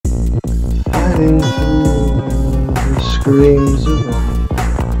fighting through the screams of all,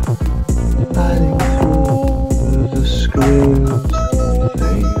 fighting through the screams of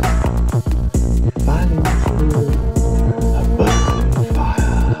pain, fighting through a burning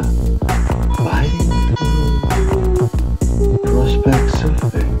fire, fighting through prospects of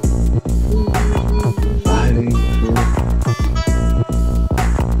fame, fighting through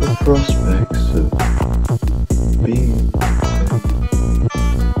the prospects of being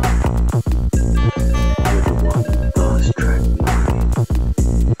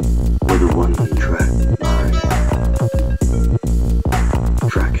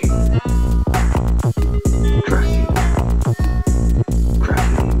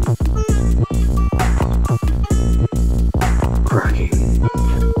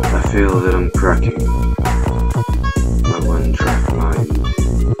I feel that I'm cracking my one-track mind.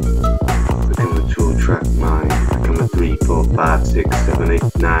 Become a two-track mind. Become a 3, 4, 5, 6, 7, 8,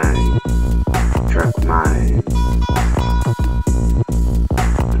 9 track mind.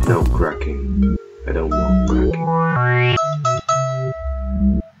 But no cracking. I don't want cracking.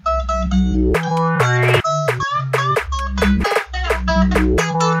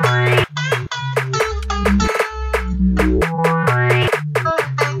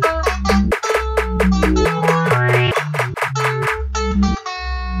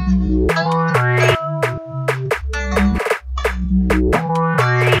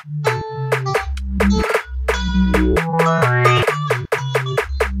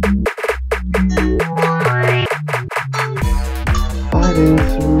 Fighting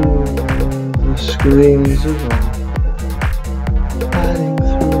through the screams of all, fighting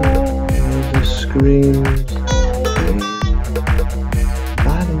through the screams of pain,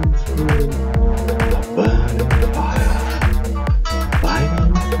 fighting through a burning fire,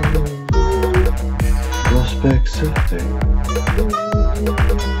 fighting through prospects of fame,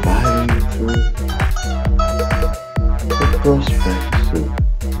 fighting through the prospects of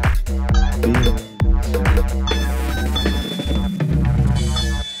being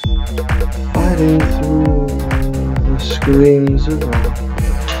fighting through the screams of all,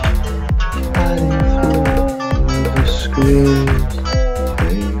 fighting through the screams of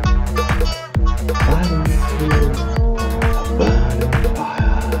pain, fighting through a burning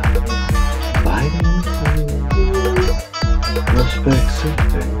fire, fighting through prospects of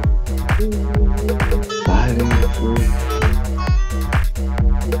fame, fighting through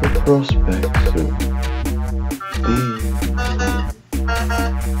the prospects of being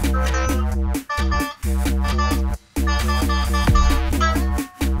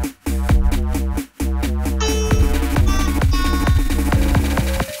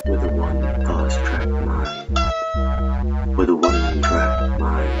with a one-track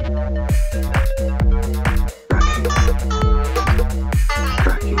mind,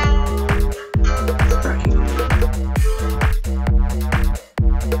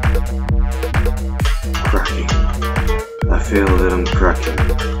 cracking, I feel that I'm cracking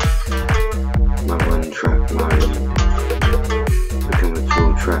my one-track mind. Become a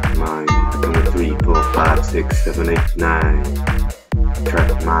two-track mind. Become a 3, 4, 5, 6, 7, 8, 9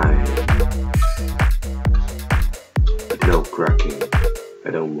 track mind. No cracking.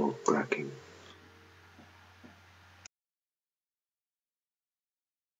 I don't want cracking.